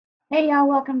Hey y'all,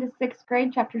 welcome to 6th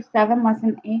grade, chapter 7,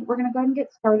 lesson 8. We're going to go ahead and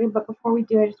get started, but before we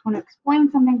do, I just want to explain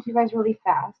something to you guys really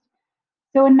fast.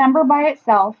 So a number by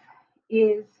itself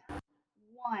is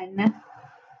one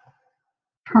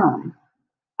term.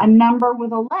 A number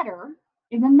with a letter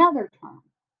is another term,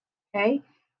 okay?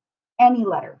 Any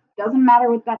letter. Doesn't matter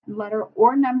what that letter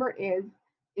or number is.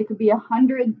 It could be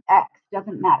 100x,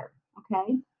 doesn't matter,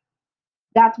 okay?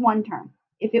 That's one term.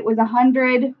 If it was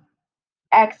 100x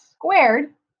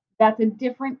squared, that's a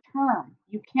different term.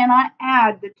 You cannot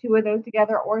add the two of those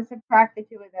together or subtract the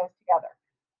two of those together.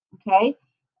 Okay?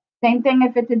 Same thing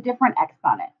if it's a different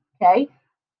exponent. Okay?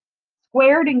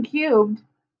 Squared and cubed,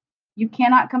 you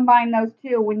cannot combine those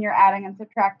two when you're adding and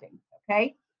subtracting.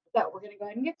 Okay? So we're going to go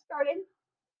ahead and get started.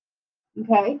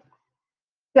 Okay?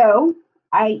 So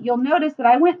you'll notice that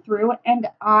I went through and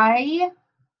I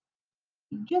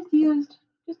just used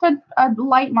a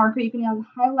light marker. You can use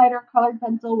a highlighter, colored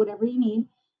pencil, whatever you need.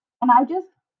 And I just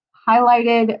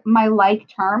highlighted my like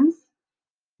terms.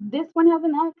 This one has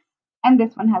an X and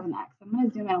this one has an X. I'm going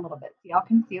to zoom in a little bit so y'all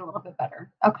can see a little bit better.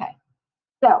 Okay,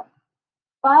 so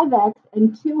 5x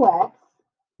and 2x,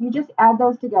 you just add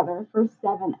those together for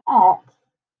 7x.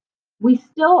 We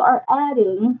still are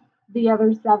adding the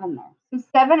other 7 there. So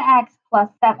 7x plus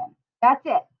 7. That's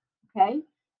it. Okay,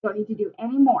 don't need to do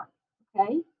any more.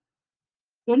 Okay,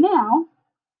 so now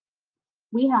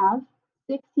we have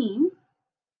 16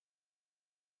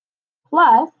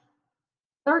 plus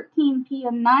 13p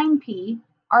and 9p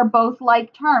are both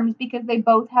like terms because they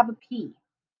both have a p.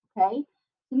 Okay,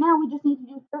 so now we just need to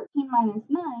do 13 minus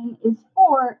 9 is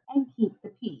 4 and keep the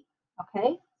p.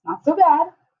 Okay, not so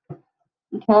bad.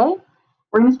 Okay,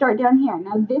 we're going to start down here.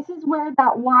 Now this is where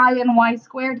that y and y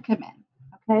squared come in.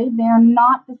 Okay, they're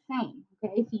not the same.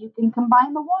 Okay, so you can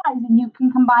combine the y's and you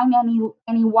can combine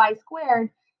any y squared,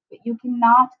 but you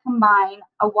cannot combine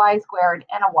a y squared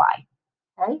and a y.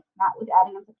 Okay, not with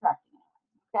adding and subtracting.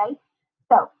 Okay,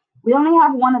 so we only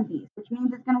have one of these, which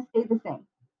means it's going to stay the same.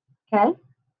 Okay.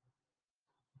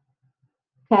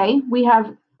 Okay, we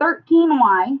have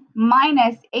 13y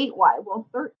minus 8y. Well,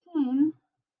 13,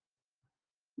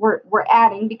 we're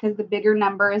adding because the bigger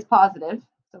number is positive.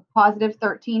 So positive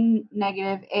 13,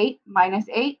 negative 8, minus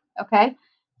 8. Okay,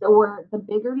 so the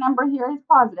bigger number here is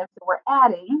positive, so we're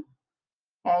adding.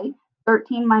 Okay,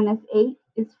 13 minus 8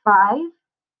 is 5y.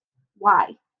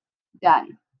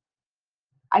 Done.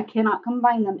 I cannot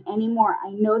combine them anymore.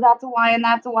 I know that's a y and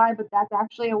that's a y, but that's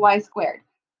actually a y squared.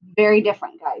 Very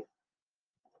different, guys.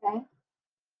 Okay,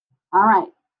 all right.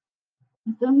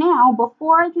 So now,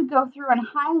 before I could go through and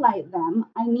highlight them,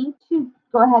 I need to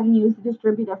go ahead and use the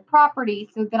distributive property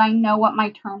so that I know what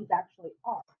my terms actually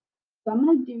are. So I'm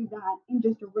going to do that in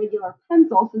just a regular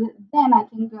pencil so that then I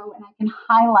can go and I can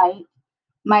highlight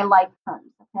my like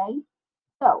terms, okay?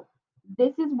 So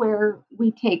this is where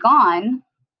we take on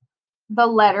the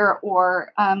letter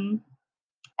or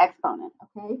exponent,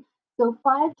 okay? So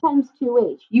 5 times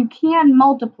 2h, you can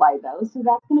multiply those, so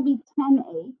that's going to be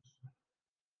 10h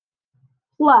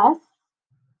plus,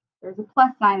 there's a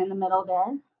plus sign in the middle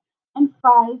there, and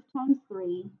 5 times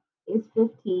 3 is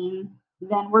 15.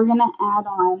 Then we're going to add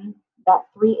on that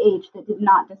 3h that did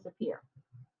not disappear.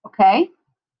 Okay?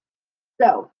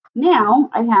 So now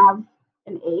I have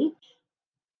an h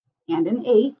and an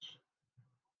h,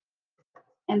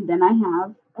 and then I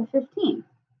have a 15.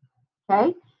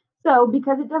 Okay? So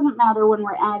because it doesn't matter when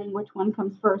we're adding which one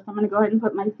comes first, I'm going to go ahead and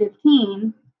put my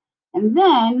 15, and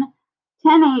then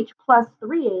 10h plus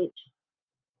 3h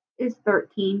is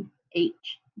 13h.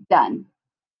 Done.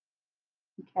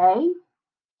 Okay?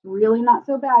 Really not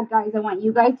so bad, guys. I want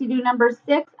you guys to do number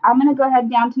 6. I'm going to go ahead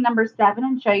down to number 7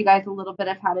 and show you guys a little bit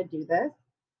of how to do this.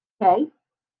 Okay?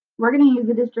 We're going to use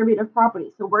the distributive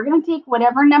property. So we're going to take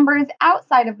whatever number is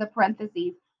outside of the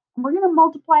parentheses, and we're going to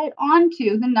multiply it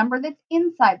onto the number that's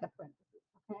inside the parentheses.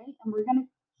 Okay? And we're going to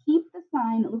keep the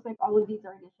sign. It looks like all of these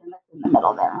are addition that's in the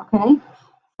middle there. Okay?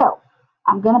 So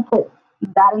I'm going to put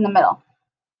that in the middle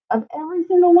of every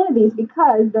single one of these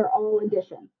because they're all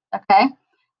addition. Okay?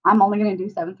 I'm only going to do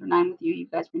 7 through 9 with you. You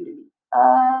guys can do the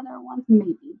other ones.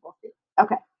 Maybe. We'll see.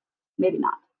 Okay. Maybe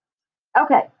not.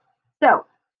 Okay. So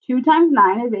 2 times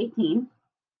 9 is 18.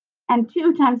 And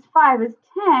 2 times 5 is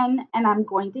 10. And I'm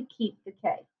going to keep the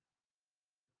K.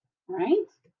 All right.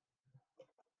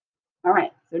 All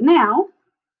right. So now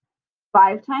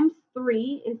 5 times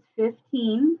 3 is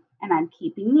 15. And I'm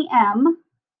keeping the M.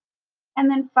 And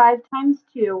then 5 times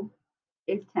 2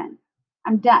 is 10.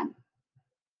 I'm done.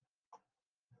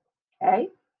 Okay.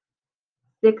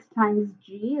 6 times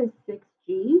G is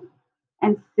 6G.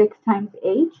 And 6 times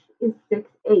H is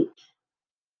 6H.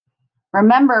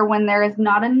 Remember, when there is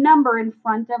not a number in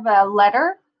front of a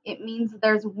letter it means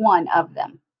there's one of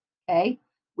them. Okay?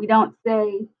 We don't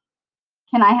say,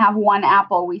 can I have one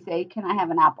apple? We say, can I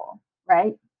have an apple?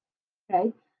 Right?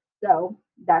 Okay? So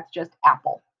that's just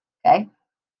apple. Okay?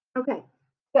 Okay.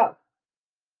 So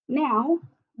now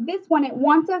this one, it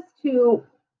wants us to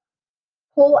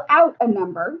pull out a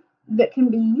number that can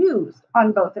be used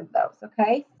on both of those.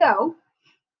 Okay? So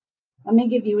let me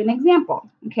give you an example.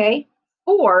 Okay?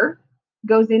 4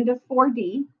 goes into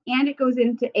 4D and it goes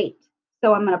into 8.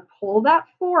 So I'm going to pull that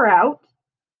 4 out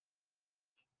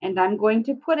and I'm going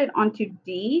to put it onto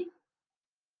D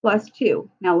plus 2.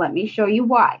 Now let me show you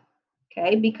why.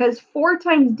 Okay, because 4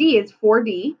 times D is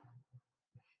 4D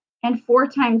and 4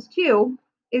 times 2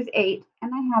 is 8,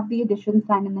 and I have the addition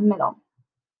sign in the middle.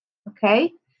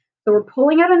 Okay, so we're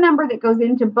pulling out a number that goes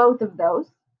into both of those,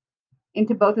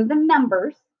 into both of the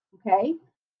numbers. Okay,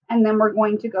 and then we're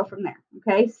going to go from there.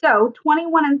 Okay, so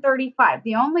 21 and 35,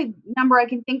 the only number I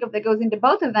can think of that goes into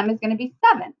both of them is going to be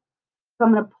 7. So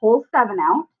I'm going to pull 7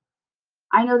 out.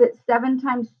 I know that 7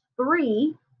 times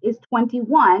 3 is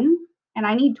 21, and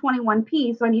I need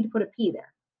 21p, so I need to put a p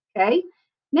there. Okay,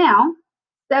 now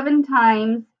 7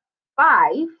 times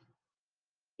 5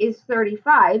 is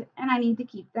 35, and I need to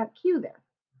keep that q there.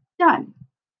 Done.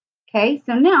 Okay,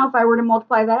 so now if I were to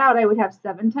multiply that out, I would have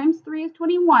 7 times 3 is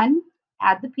 21,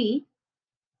 add the p.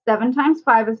 7 times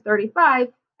 5 is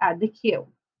 35, add the q.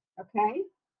 Okay?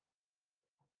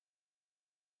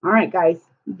 All right, guys.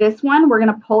 This one, we're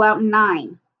going to pull out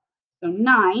 9. So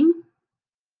 9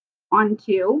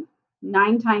 onto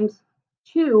 9 times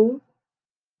 2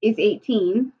 is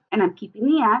 18, and I'm keeping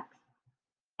the x.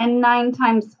 And 9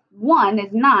 times 1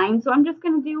 is 9, so I'm just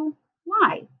going to do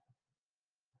y.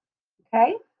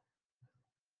 Okay?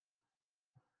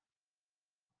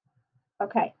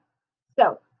 Okay.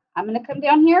 So I'm going to come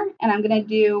down here, and I'm going to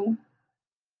do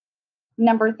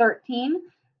number 13.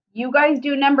 You guys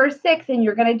do number 6, and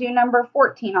you're going to do number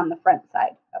 14 on the front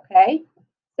side. Okay?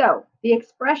 So the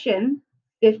expression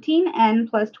 15n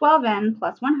plus 12n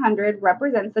plus 100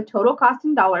 represents the total cost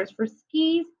in dollars for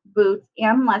skis, boots,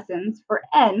 and lessons for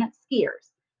n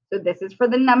skiers. So this is for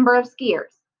the number of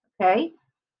skiers. Okay?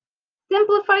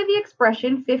 Simplify the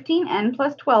expression 15n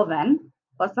plus 12n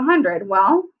plus 100.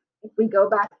 Well, if we go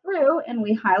back through and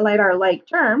we highlight our like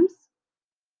terms,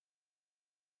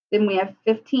 then we have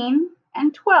 15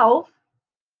 and 12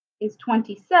 is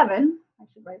 27. I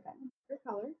should write that in your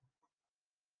color.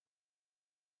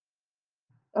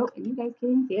 Oh, and you guys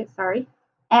can't even see it, sorry.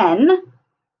 N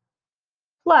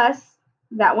plus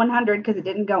that 100 because it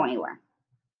didn't go anywhere.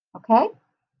 Okay?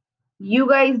 You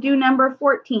guys do number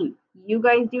 14. You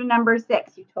guys do number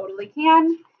 6. You totally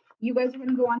can. You guys are going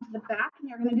to go on to the back and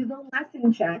you're going to do the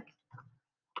lesson check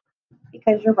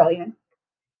because you're brilliant.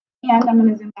 And I'm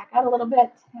going to zoom back out a little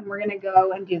bit and we're going to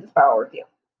go and do the spiral review.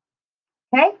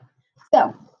 Okay?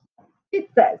 So it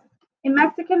says, a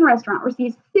Mexican restaurant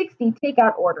receives 60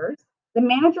 takeout orders. The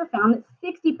manager found that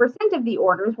 60% of the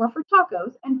orders were for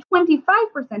tacos and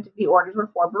 25% of the orders were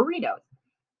for burritos.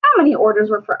 How many orders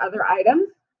were for other items?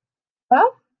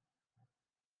 Well,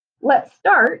 let's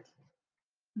start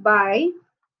by,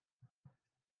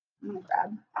 I'm going to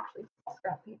grab actually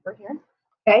scrap paper here.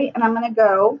 Okay, and I'm going to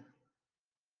go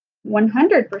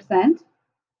 100%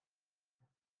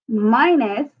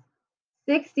 minus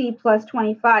 60 plus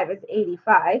 25 is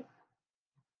 85.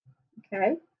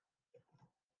 Okay.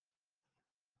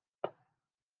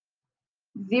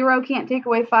 0 can't take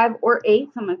away 5 or 8,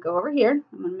 so I'm going to go over here.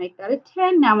 I'm going to make that a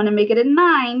 10. Now I'm going to make it a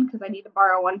 9 because I need to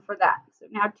borrow 1 for that. So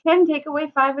now 10 take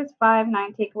away 5 is 5,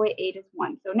 9 take away 8 is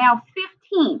 1. So now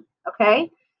 15,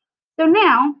 okay? So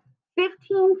now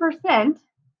 15%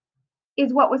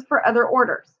 is what was for other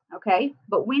orders, okay?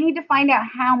 But we need to find out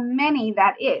how many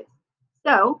that is.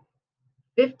 So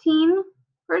 15%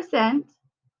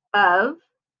 of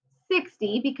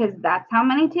 60, because that's how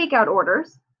many takeout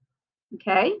orders,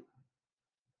 okay,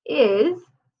 is,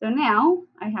 so now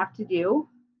I have to do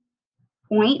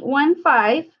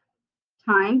 0.15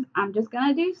 times, I'm just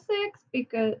going to do 6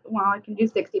 because, well, I can do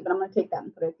 60, but I'm going to take that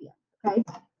and put it at the end,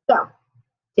 okay? So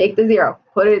take the 0,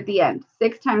 put it at the end.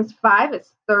 6 times 5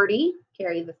 is 30,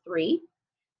 carry the 3.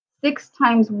 6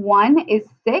 times 1 is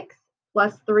 6,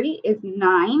 plus 3 is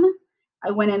 9. I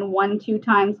went in 1, 2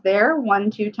 times there, 1,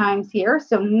 2 times here,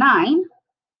 so 9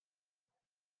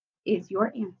 is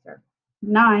your answer.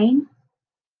 9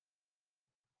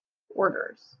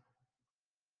 orders.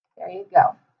 There you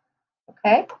go.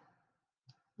 Okay?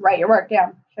 Write your work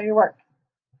down. Show your work.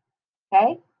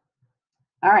 Okay?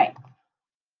 All right.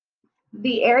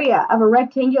 The area of a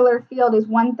rectangular field is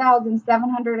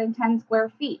 1,710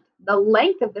 square feet. The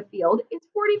length of the field is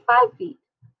 45 feet.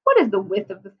 What is the width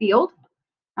of the field?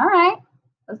 All right.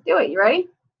 Let's do it. You ready?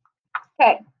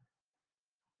 Okay.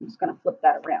 I'm just going to flip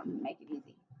that around and make it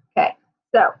easy. Okay.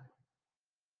 So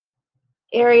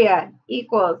area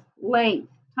equals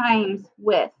length times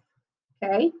width.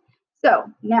 Okay.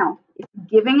 So now it's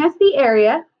giving us the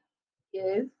area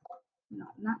is, no,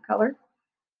 not color,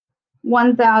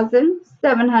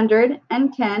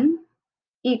 1,710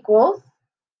 equals,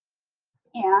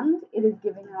 and it is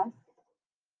giving us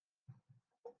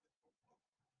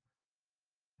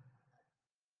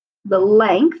the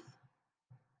length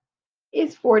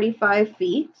is 45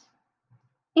 feet,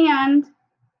 and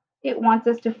it wants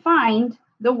us to find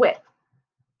the width.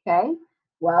 Okay,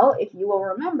 well, if you will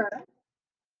remember,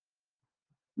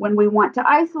 when we want to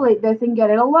isolate this and get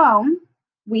it alone,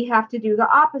 we have to do the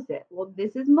opposite. Well,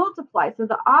 this is multiply, so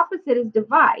the opposite is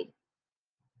divide.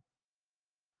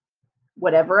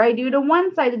 Whatever I do to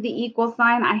one side of the equal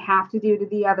sign, I have to do to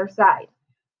the other side.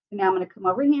 So now I'm going to come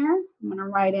over here. I'm going to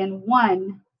write in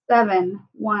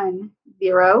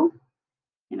 1710,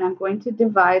 and I'm going to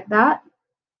divide that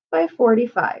by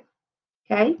 45.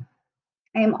 Okay.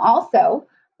 I am also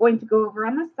going to go over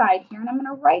on the side here, and I'm going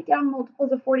to write down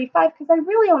multiples of 45 because I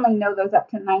really only know those up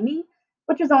to 90,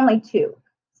 which is only 2.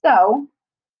 So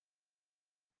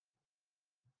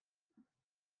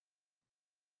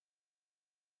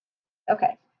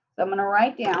okay, so I'm going to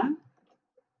write down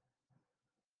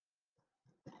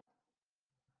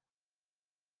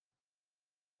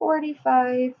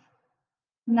 45,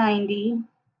 90,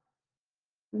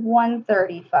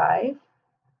 135,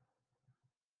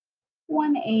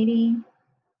 180,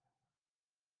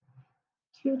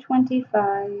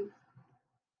 225.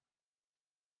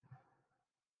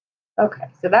 Okay,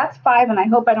 so that's 5, and I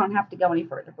hope I don't have to go any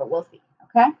further, but we'll see.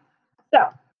 Okay, so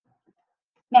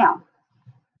now,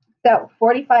 so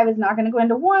 45 is not going to go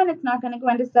into 1. It's not going to go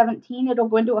into 17. It'll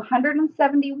go into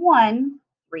 171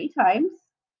 3 times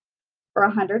for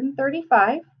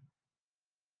 135.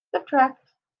 Subtract.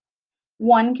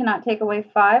 1 cannot take away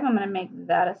 5. I'm going to make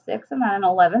that a 6 and that an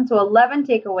 11. So 11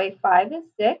 take away 5 is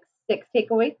 6. 6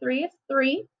 take away 3 is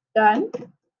 3. Done.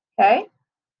 Okay.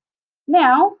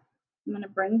 Now I'm going to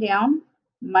bring down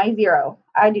my 0.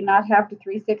 I do not have to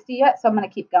 360 yet, so I'm going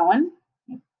to keep going.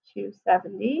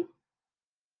 270,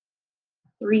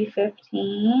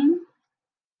 315,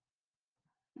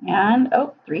 and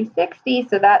 360.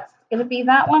 So that's going to be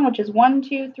that one, which is 1,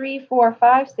 2, 3, 4,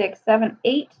 5, 6, 7,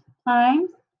 8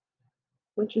 times,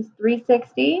 which is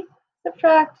 360.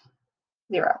 Subtract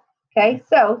 0. Okay,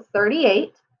 so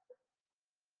 38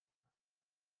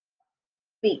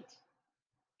 feet.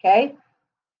 Okay,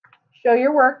 show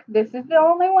your work. This is the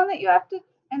only one that you have to,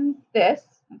 and this,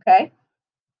 okay,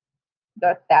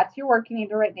 that's your work you need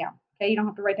to write down. Okay, you don't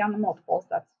have to write down the multiples.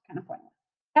 That's kind of pointless.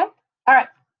 Okay, all right.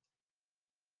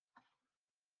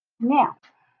 Now,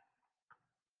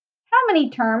 how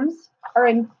many terms are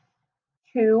in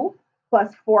 2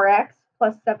 plus 4x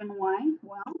plus 7y?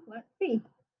 Well, let's see.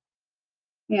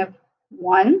 We have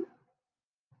 1,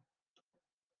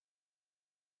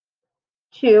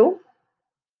 2,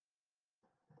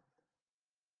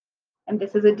 and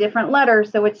this is a different letter,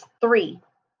 so it's 3.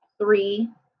 3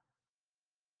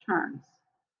 terms.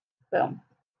 Boom.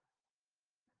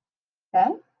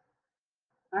 Okay.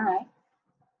 All right.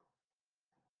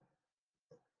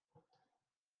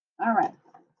 All right.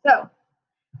 So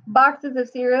boxes of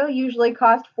cereal usually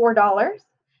cost $4,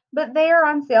 but they are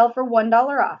on sale for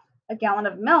 $1 off. A gallon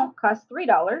of milk costs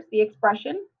 $3. The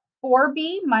expression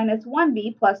 4B minus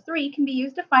 1B plus 3 can be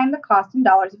used to find the cost in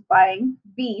dollars of buying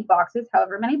B boxes,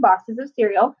 however many boxes of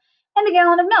cereal, and a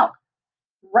gallon of milk.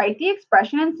 Write the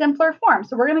expression in simpler form.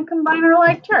 So we're going to combine our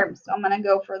like terms. So I'm going to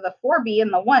go for the 4B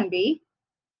and the 1B.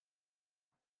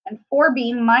 And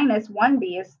 4B minus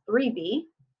 1B is 3B.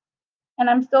 And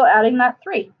I'm still adding that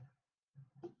 3.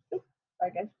 I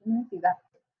guess you didn't see that.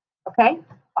 Okay,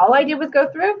 all I did was go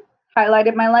through,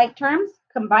 highlighted my like terms,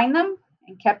 combined them,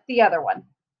 and kept the other one.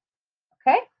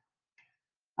 Okay?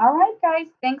 All right, guys,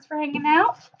 thanks for hanging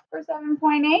out for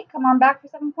 7.8. Come on back for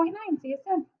 7.9. See you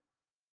soon.